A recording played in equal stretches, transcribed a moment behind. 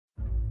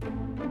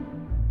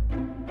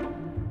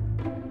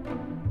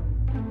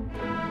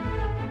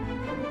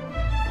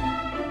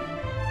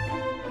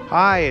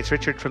Hi, it's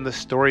Richard from the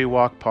Story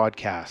Walk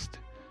Podcast.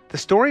 The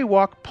Story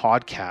Walk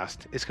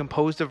Podcast is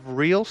composed of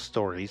real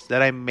stories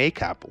that I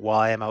make up while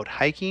I am out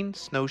hiking,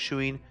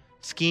 snowshoeing,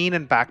 skiing,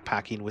 and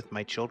backpacking with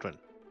my children.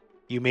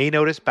 You may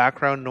notice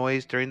background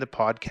noise during the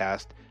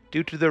podcast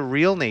due to the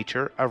real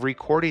nature of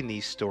recording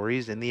these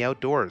stories in the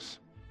outdoors.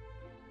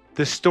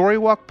 The Story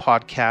Walk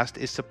Podcast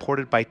is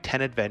supported by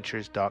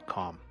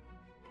 10adventures.com.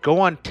 Go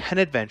on 10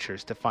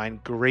 adventures to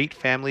find great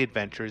family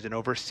adventures in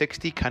over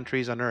 60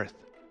 countries on Earth.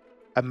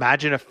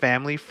 Imagine a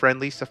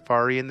family-friendly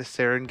safari in the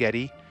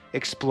Serengeti,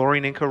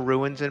 exploring Inca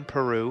ruins in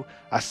Peru,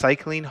 a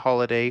cycling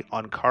holiday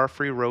on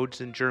car-free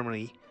roads in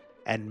Germany,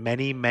 and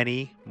many,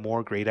 many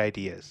more great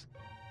ideas.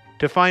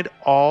 To find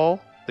all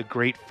the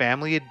great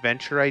family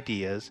adventure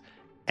ideas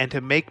and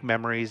to make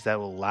memories that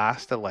will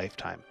last a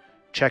lifetime,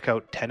 check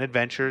out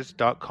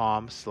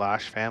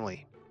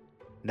 10adventures.com/family.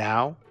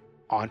 Now,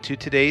 on to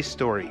today's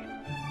story.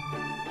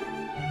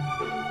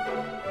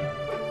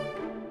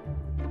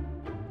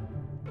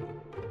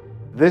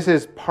 This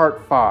is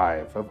part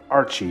 5 of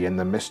Archie and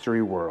the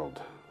Mystery World.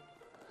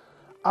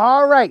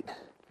 All right,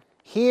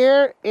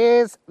 here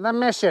is the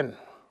mission,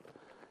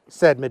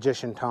 said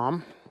Magician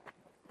Tom.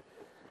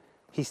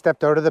 He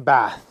stepped out of the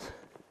bath.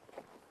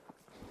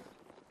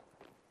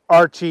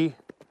 Archie's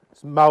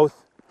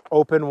mouth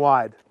open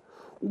wide.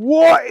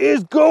 "What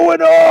is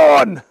going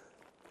on?"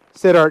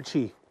 said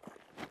Archie.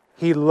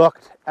 He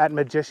looked at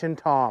Magician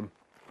Tom.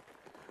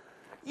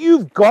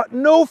 "You've got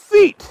no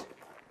feet."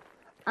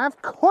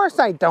 "Of course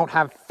I don't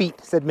have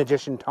feet," said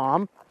Magician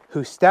Tom,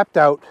 who stepped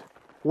out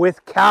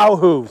with cow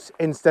hooves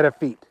instead of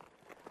feet.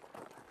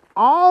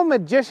 "All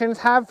magicians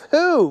have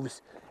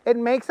hooves. It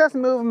makes us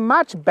move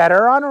much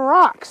better on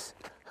rocks.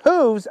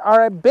 Hooves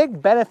are a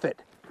big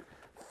benefit.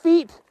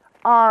 Feet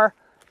are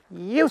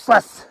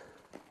useless."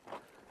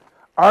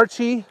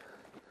 Archie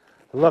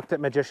looked at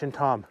Magician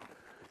Tom.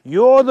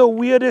 "You're the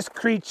weirdest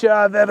creature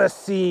I've ever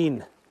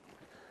seen,"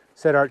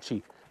 said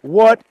Archie.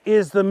 "What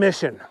is the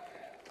mission?"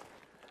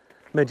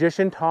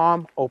 Magician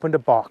Tom opened a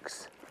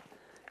box.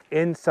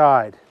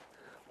 Inside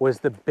was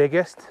the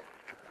biggest,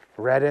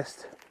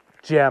 reddest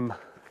gem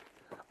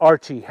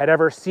Archie had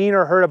ever seen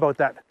or heard about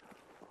that.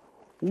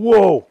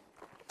 "Whoa,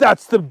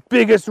 that's the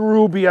biggest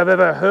ruby I've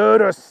ever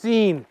heard or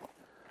seen."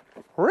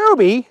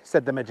 "Ruby?"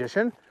 said the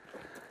magician.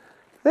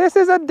 "This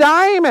is a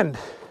diamond."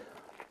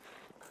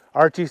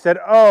 Archie said,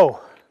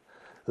 "Oh,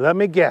 let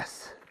me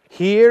guess.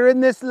 Here in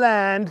this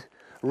land,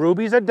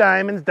 rubies are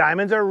diamonds,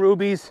 diamonds are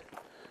rubies,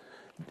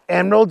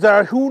 emeralds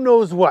are who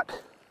knows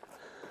what.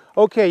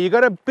 Okay, you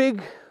got a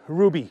big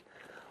ruby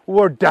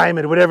or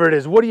diamond, whatever it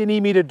is. What do you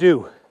need me to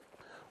do?"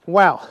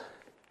 "Well,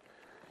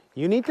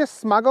 you need to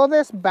smuggle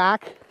this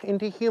back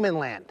into human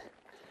land.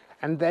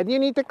 And then you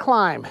need to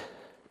climb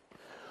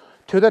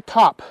to the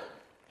top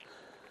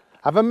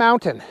of a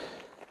mountain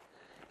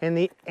in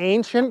the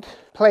ancient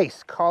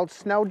place called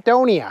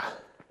Snowdonia.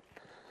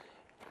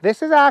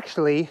 This is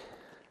actually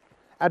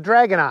a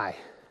dragon eye.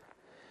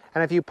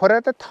 And if you put it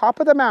at the top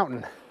of the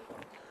mountain,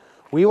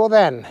 we will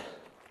then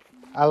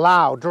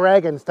allow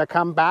dragons to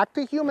come back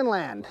to human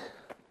land.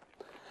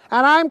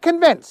 And I'm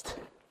convinced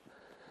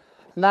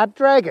that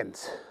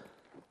dragons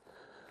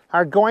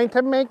are going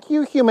to make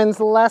you humans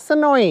less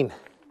annoying.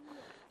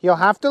 You'll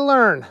have to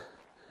learn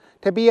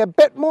to be a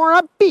bit more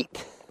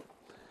upbeat,"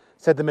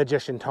 said the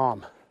Magician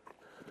Tom.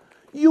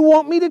 "You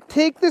want me to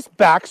take this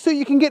back so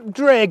you can get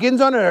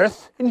dragons on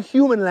Earth, in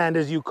human land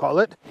as you call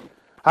it?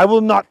 I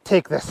will not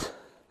take this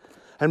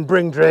and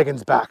bring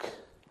dragons back."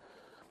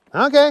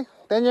 "Okay,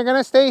 then you're going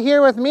to stay here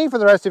with me for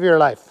the rest of your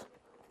life."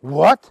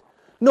 "What?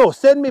 No,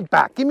 send me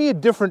back. Give me a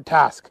different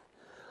task."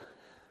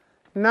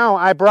 "No,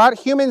 I brought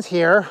humans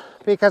here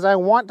because I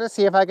want to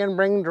see if I can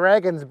bring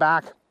dragons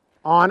back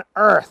on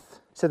Earth,"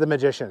 said the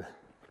magician.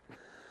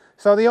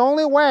 "So the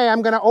only way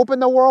I'm going to open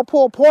the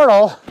whirlpool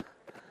portal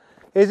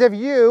is if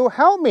you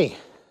help me.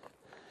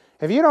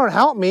 If you don't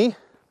help me,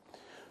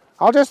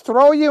 I'll just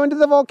throw you into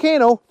the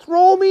volcano."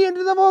 "Throw me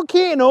into the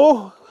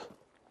volcano?"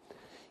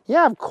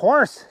 "Yeah, of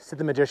course," said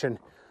the magician.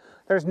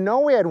 "There's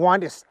no way I'd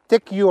want to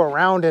stick you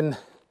around in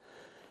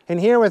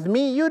here with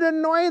me. You'd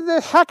annoy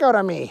the heck out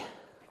of me."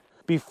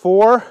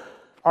 Before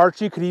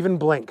Archie could even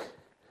blink,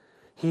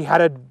 he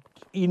had an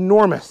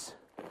enormous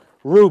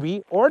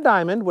ruby or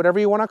diamond, whatever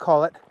you want to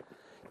call it,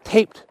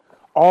 taped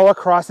all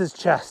across his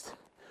chest.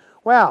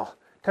 "Well,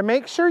 to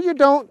make sure you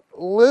don't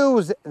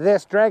lose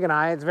this dragon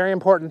eye, it's very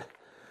important,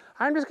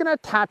 I'm just going to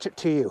attach it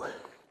to you."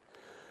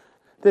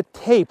 The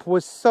tape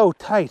was so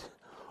tight.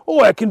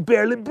 "Oh, I can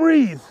barely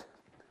breathe."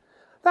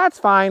 "That's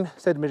fine,"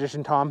 said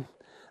Magician Tom.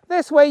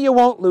 "This way you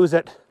won't lose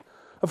it."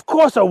 "Of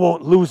course I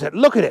won't lose it.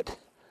 Look at it.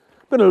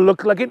 I'm going to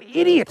look like an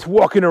idiot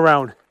walking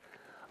around."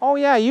 "Oh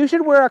yeah, you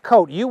should wear a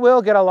coat. You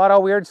will get a lot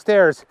of weird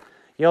stares.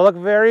 You'll look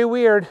very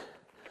weird.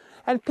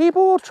 And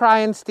people will try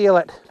and steal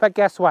it. But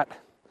guess what?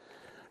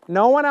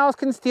 No one else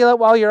can steal it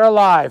while you're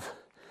alive.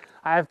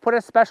 I've put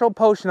a special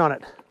potion on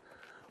it."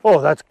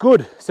 "Oh, that's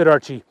good," said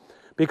Archie,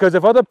 Because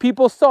if other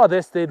people saw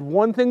this,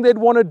 one thing they'd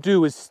want to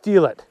do is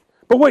steal it.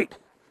 But wait,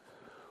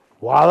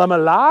 while I'm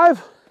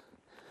alive?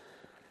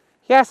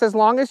 Yes, as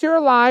long as you're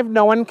alive,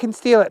 no one can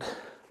steal it.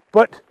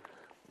 But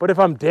if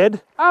I'm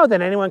dead, oh,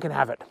 then anyone can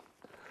have it.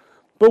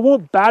 But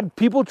won't bad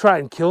people try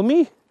and kill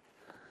me?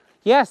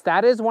 Yes,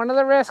 that is one of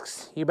the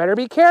risks. You better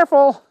be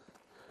careful.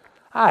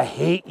 I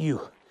hate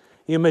you,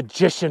 you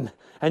magician,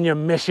 and your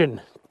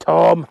mission,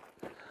 Tom.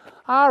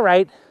 All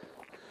right,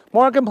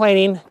 more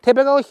complaining.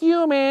 Typical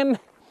human.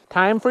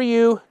 Time for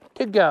you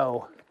to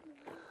go.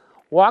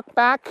 Walk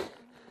back,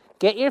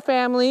 get your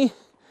family,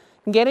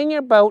 get in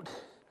your boat,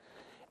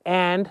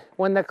 and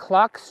when the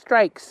clock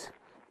strikes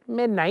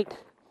midnight,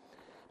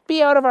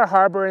 be out of our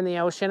harbor in the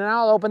ocean and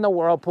I'll open the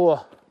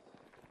whirlpool.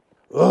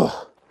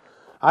 Ugh,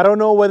 I don't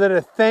know whether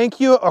to thank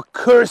you or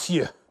curse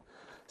you,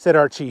 said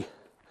Archie.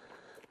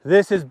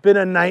 This has been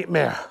a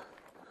nightmare.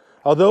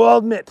 Although I'll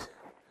admit,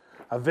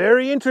 a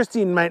very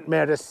interesting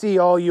nightmare to see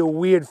all you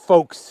weird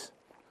folks.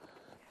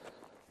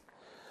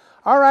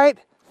 All right,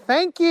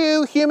 thank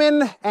you,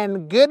 human,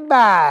 and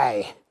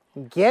goodbye.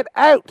 Get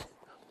out,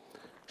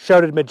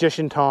 shouted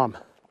Magician Tom.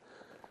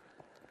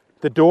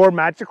 The door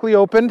magically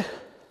opened,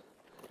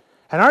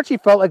 and Archie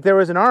felt like there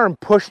was an arm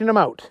pushing him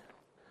out.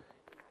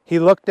 He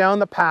looked down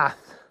the path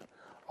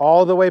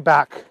all the way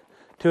back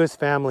to his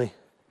family.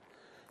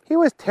 He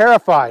was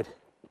terrified,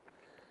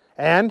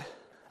 and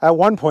at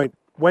one point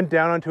went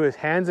down onto his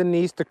hands and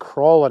knees to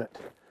crawl on it.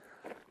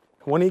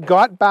 When he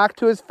got back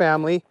to his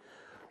family,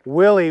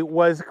 Willie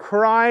was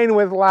crying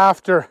with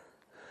laughter.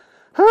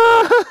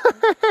 Oh,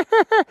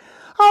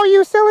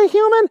 you silly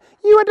human,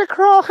 you had to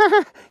crawl.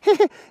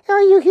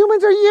 You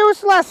humans are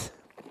useless.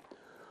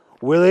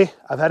 Willie,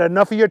 I've had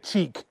enough of your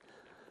cheek.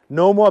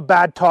 No more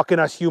bad talking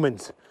us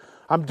humans.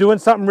 I'm doing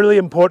something really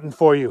important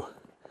for you.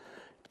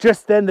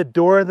 Just then the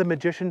door of the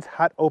magician's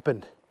hut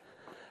opened,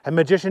 and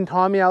Magician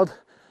Tom yelled,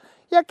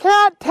 "You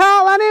can't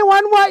tell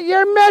anyone what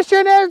your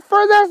mission is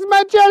for this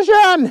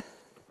magician!"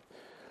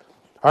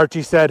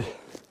 Archie said,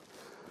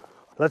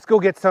 "Let's go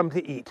get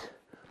something to eat.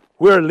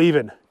 We're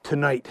leaving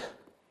tonight."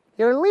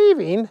 "You're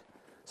leaving?"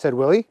 said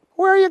Willie.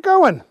 "Where are you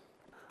going?"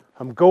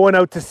 "I'm going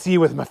out to sea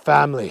with my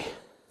family."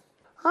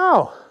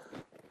 "Oh,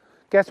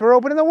 guess we're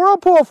opening the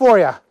whirlpool for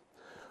you.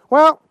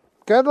 Well,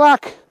 good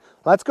luck.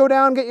 Let's go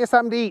down and get you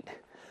something to eat.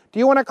 Do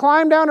you want to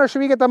climb down or should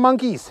we get the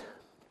monkeys?"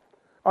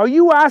 "Are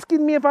you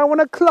asking me if I want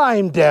to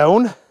climb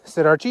down?"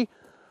 said Archie.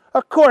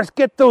 "Of course,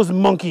 get those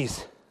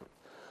monkeys."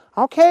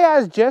 "Okay, I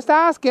was just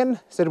asking,"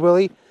 said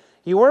Willie.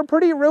 "You were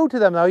pretty rude to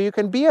them, though. You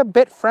can be a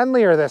bit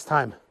friendlier this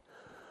time."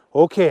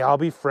 "Okay, I'll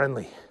be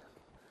friendly."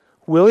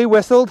 Willie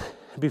whistled,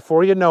 and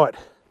before you know it,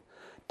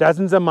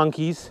 dozens of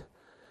monkeys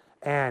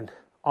and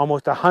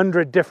almost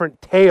 100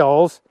 different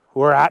tails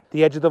were at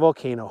the edge of the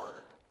volcano.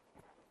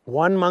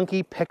 One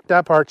monkey picked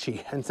up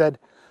Archie and said,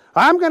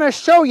 "I'm going to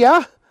show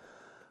you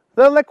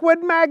the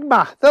liquid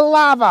magma, the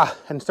lava,"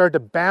 and started to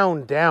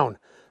bound down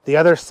the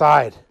other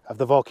side of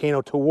the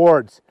volcano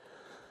towards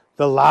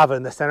the lava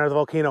in the center of the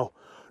volcano.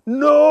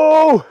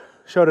 "No!"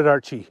 shouted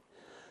Archie.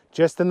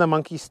 Just then the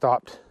monkey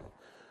stopped.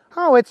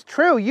 "Oh, it's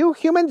true. You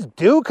humans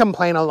do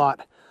complain a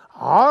lot.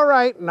 All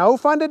right, no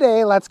fun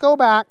today. Let's go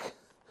back."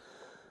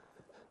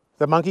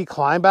 The monkey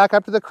climbed back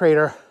up to the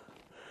crater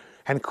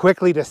and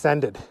quickly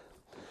descended.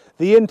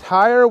 The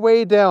entire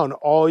way down,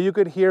 all you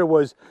could hear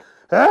was,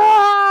 "Ah!"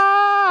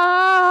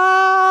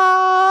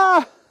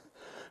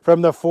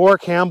 from the 4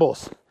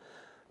 Campbells.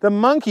 The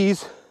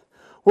monkeys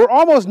were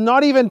almost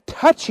not even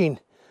touching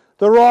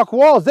the rock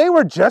walls. They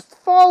were just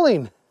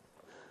falling.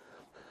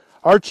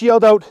 Archie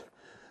yelled out,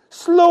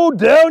 "Slow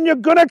down, you're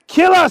gonna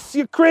kill us,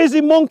 you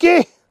crazy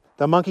monkey!"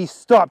 The monkey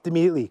stopped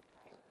immediately.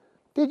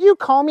 "Did you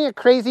call me a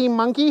crazy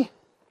monkey?"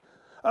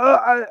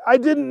 I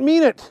didn't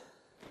mean it."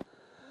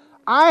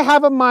 "I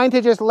have a mind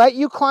to just let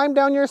you climb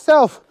down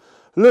yourself."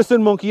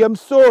 "Listen, monkey, I'm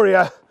sorry.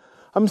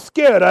 I'm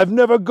scared. I've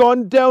never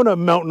gone down a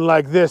mountain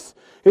like this.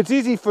 It's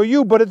easy for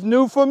you, but it's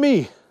new for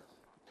me."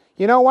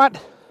 "You know what?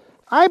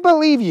 I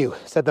believe you,"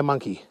 said the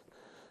monkey.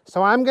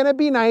 "So I'm going to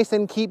be nice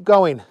and keep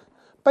going.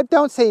 But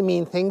don't say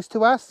mean things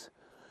to us.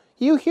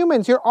 You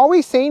humans, you're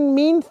always saying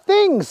mean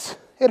things.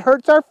 It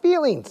hurts our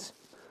feelings."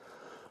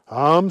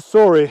 "I'm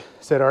sorry,"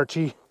 said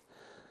Archie.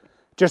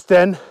 Just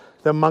then,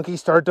 the monkey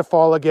started to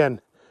fall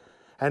again.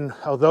 And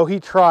although he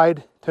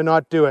tried to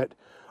not do it,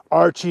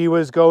 Archie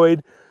was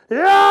going,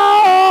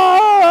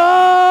 "Yeah!"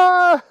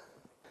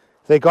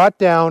 They got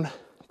down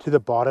to the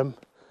bottom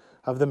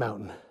of the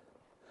mountain.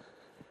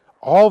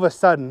 All of a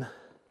sudden,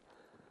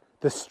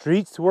 the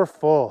streets were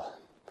full.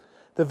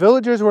 The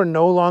villagers were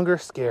no longer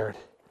scared.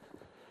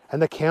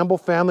 And the Campbell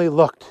family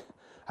looked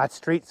at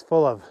streets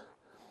full of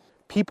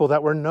people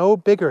that were no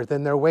bigger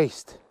than their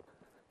waist.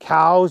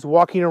 Cows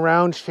walking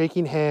around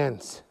shaking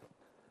hands.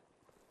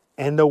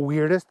 And the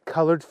weirdest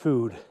colored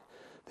food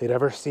they'd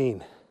ever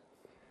seen.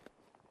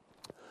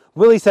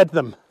 Willie said to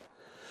them,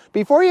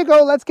 "Before you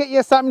go, let's get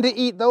you something to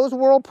eat. Those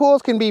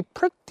whirlpools can be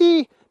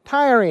pretty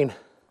tiring.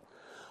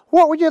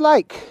 What would you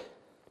like?"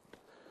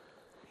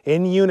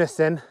 In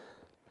unison,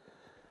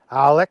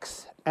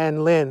 Alex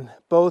and Lynn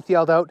both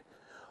yelled out,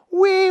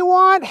 "We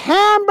want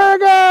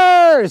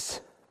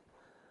hamburgers!"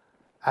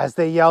 As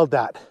they yelled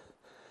that,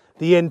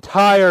 the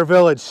entire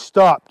village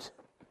stopped.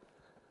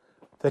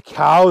 The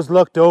cows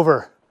looked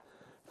over,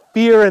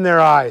 fear in their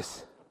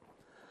eyes.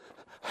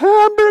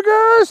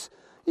 "Hamburgers?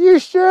 You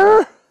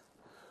sure?"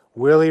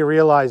 Willie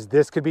realized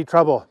this could be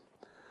trouble.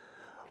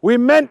 "We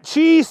meant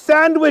cheese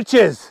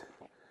sandwiches."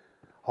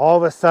 All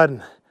of a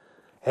sudden,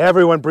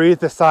 everyone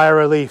breathed a sigh of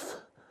relief.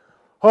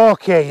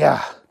 "Okay,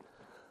 yeah.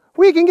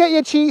 We can get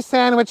you cheese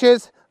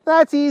sandwiches.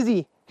 That's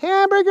easy.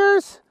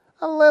 Hamburgers?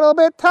 A little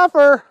bit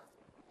tougher."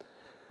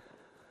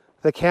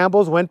 The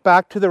Campbells went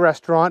back to the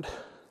restaurant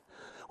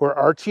where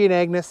Archie and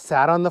Agnes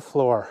sat on the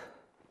floor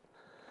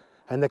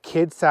and the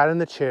kids sat in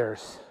the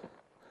chairs.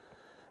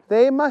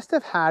 They must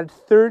have had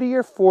 30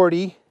 or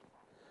 40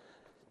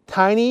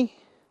 tiny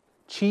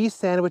cheese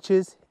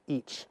sandwiches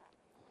each.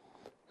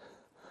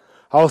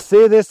 "I'll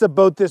say this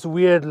about this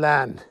weird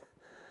land.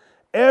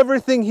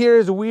 Everything here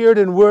is weird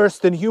and worse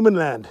than human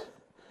land,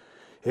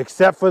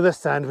 except for the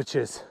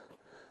sandwiches.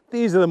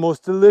 These are the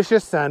most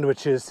delicious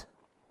sandwiches."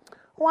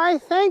 "Why,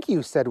 thank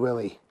you," said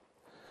Willie.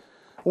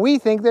 "We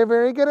think they're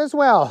very good as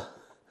well.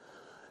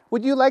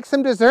 Would you like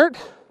some dessert?"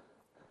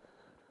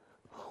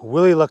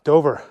 Willie looked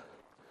over.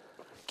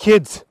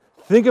 "Kids,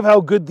 think of how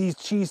good these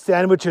cheese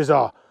sandwiches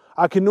are.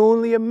 I can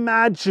only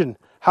imagine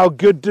how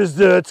good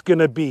dessert's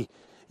gonna be."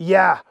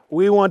 "Yeah,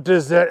 we want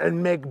dessert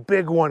and make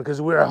big one because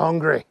we're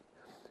hungry,"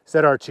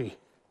 said Archie.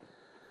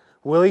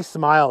 Willie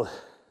smiled.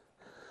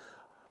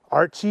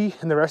 Archie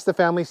and the rest of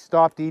the family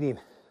stopped eating.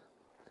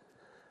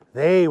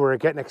 They were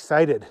getting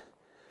excited.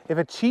 If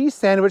a cheese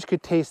sandwich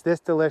could taste this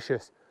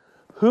delicious,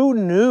 who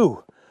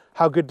knew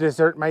how good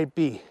dessert might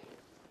be?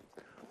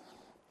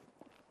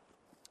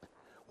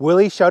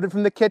 Willie shouted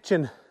from the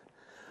kitchen,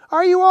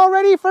 "Are you all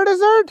ready for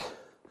dessert?"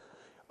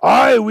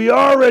 "Aye, we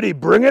are ready.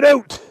 Bring it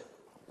out."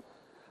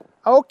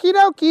 "Okie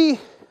dokie."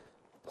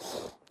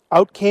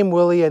 Out came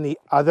Willie and the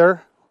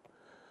other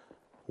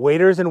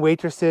waiters and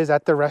waitresses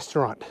at the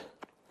restaurant.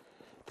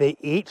 They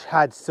each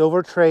had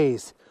silver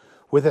trays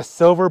with a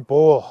silver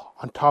bowl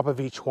on top of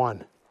each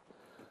one.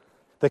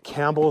 The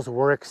Campbells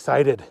were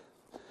excited.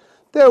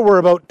 There were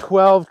about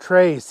 12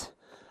 trays,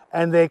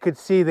 and they could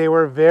see they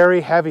were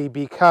very heavy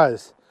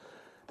because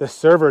the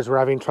servers were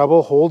having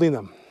trouble holding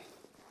them.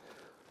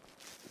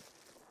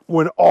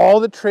 When all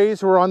the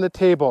trays were on the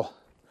table,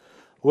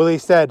 Willie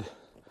said,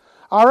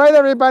 "All right,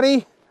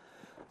 everybody,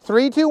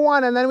 3, 2,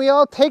 1, and then we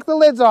all take the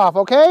lids off,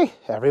 okay?"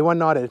 Everyone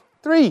nodded.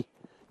 3,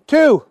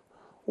 2,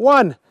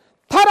 1,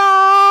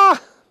 ta-da!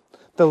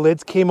 The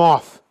lids came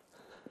off.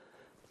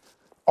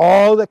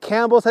 All the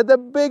Campbells had the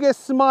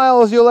biggest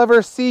smiles you'll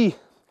ever see.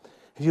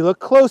 If you look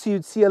close,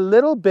 you'd see a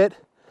little bit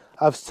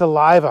of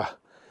saliva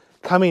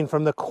coming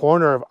from the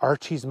corner of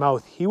Archie's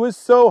mouth. He was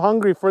so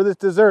hungry for this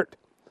dessert.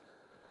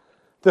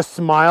 The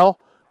smile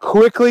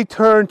quickly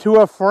turned to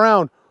a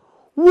frown.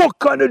 "What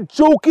kind of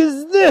joke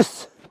is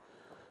this?"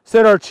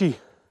 said Archie.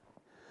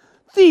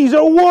 "These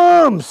are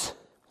worms."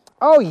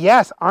 "Oh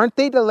yes, aren't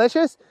they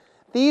delicious?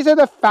 These are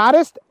the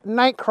fattest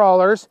night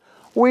crawlers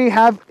we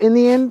have in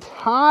the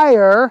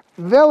entire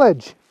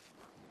village."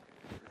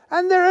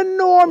 "And they're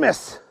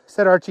enormous,"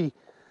 said Archie.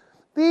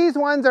 "These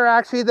ones are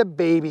actually the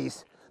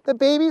babies. The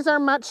babies are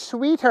much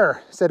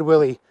sweeter," said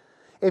Willie.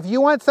 "If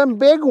you want some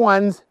big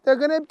ones, they're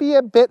going to be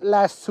a bit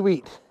less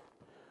sweet."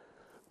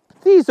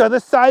 "These are the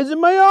size of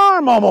my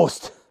arm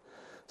almost,"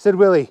 said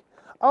Willie.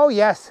 "Oh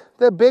yes,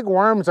 the big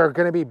worms are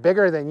going to be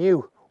bigger than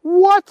you."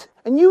 "What?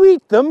 And you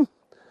eat them?"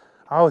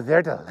 "Oh,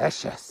 they're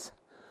delicious,"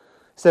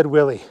 said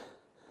Willie.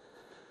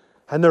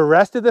 And the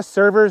rest of the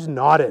servers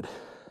nodded.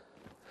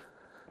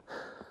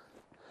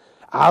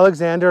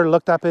 Alexander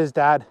looked up at his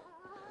dad.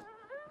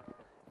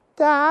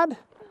 "Dad,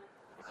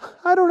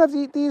 I don't have to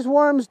eat these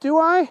worms, do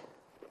I?"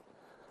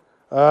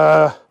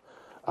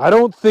 I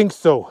don't think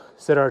so,"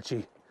 said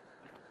Archie.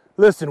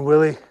 "Listen,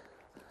 Willie,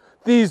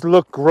 these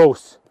look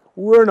gross.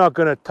 We're not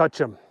going to touch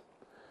them."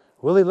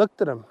 Willie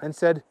looked at him and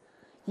said,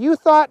 "You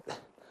thought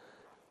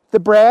the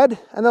bread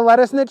and the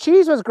lettuce and the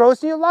cheese was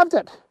gross and you loved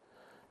it.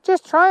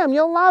 Just try them.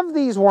 You'll love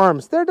these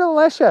worms. They're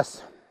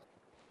delicious."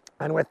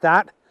 And with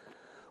that,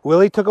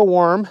 Willie took a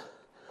worm,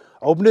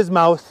 opened his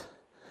mouth,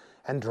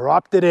 and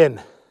dropped it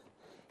in.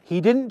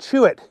 He didn't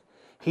chew it.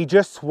 He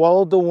just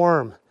swallowed the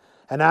worm.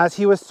 And as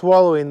he was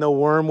swallowing, the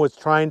worm was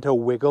trying to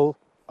wiggle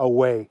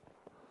away.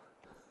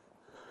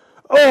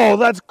 "Oh,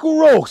 that's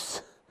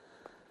gross,"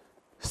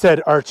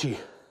 said Archie.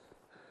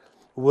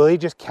 Willie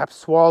just kept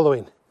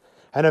swallowing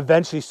and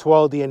eventually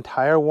swallowed the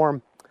entire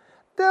worm.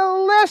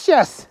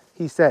 "Delicious,"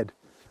 he said.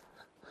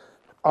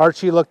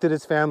 Archie looked at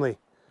his family.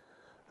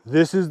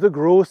 "This is the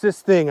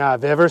grossest thing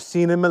I've ever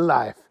seen in my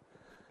life.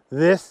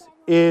 This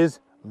is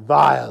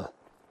vile,"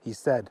 he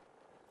said.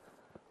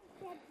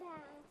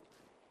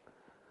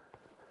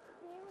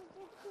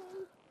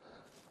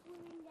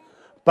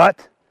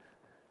 But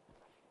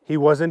he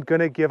wasn't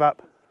going to give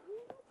up.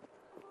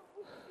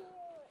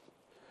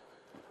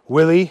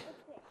 "Willie,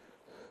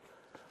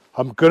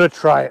 I'm going to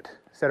try it,"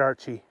 said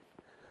Archie.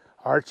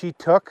 Archie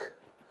took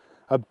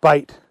a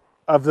bite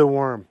of the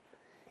worm.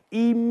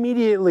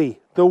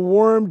 Immediately, the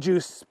worm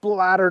juice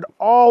splattered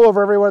all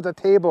over everyone at the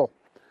table.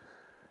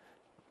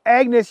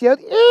 Agnes yelled,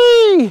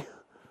 "Eee!"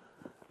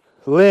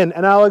 Lynn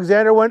and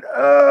Alexander went,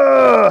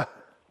 "Ugh!"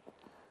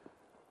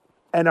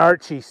 And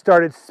Archie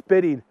started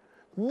spitting.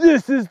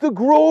 "This is the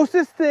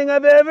grossest thing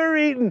I've ever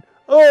eaten.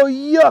 Oh,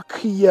 yuck,"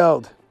 he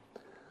yelled.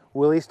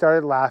 Willie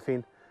started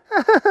laughing.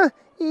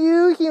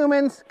 "You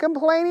humans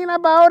complaining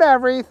about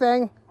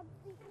everything."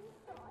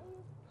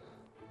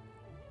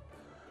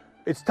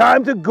 "It's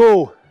time to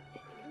go,"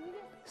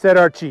 said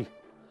Archie.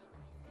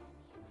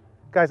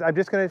 Guys, I'm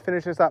just going to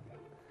finish this up.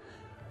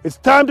 "It's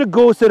time to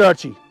go," said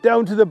Archie,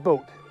 "down to the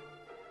boat."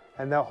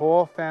 And the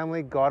whole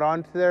family got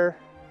onto their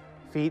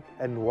feet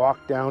and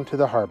walked down to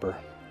the harbor.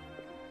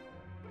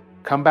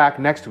 Come back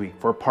next week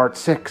for part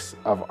 6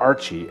 of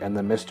Archie and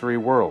the Mystery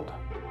World.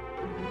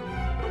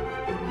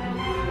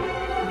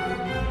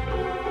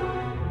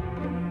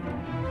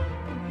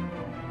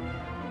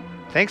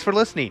 Thanks for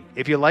listening.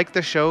 If you like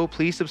the show,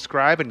 please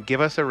subscribe and give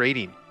us a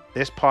rating.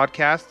 This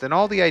podcast and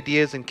all the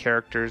ideas and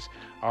characters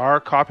are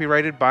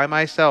copyrighted by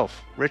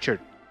myself, Richard.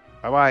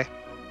 Bye-bye.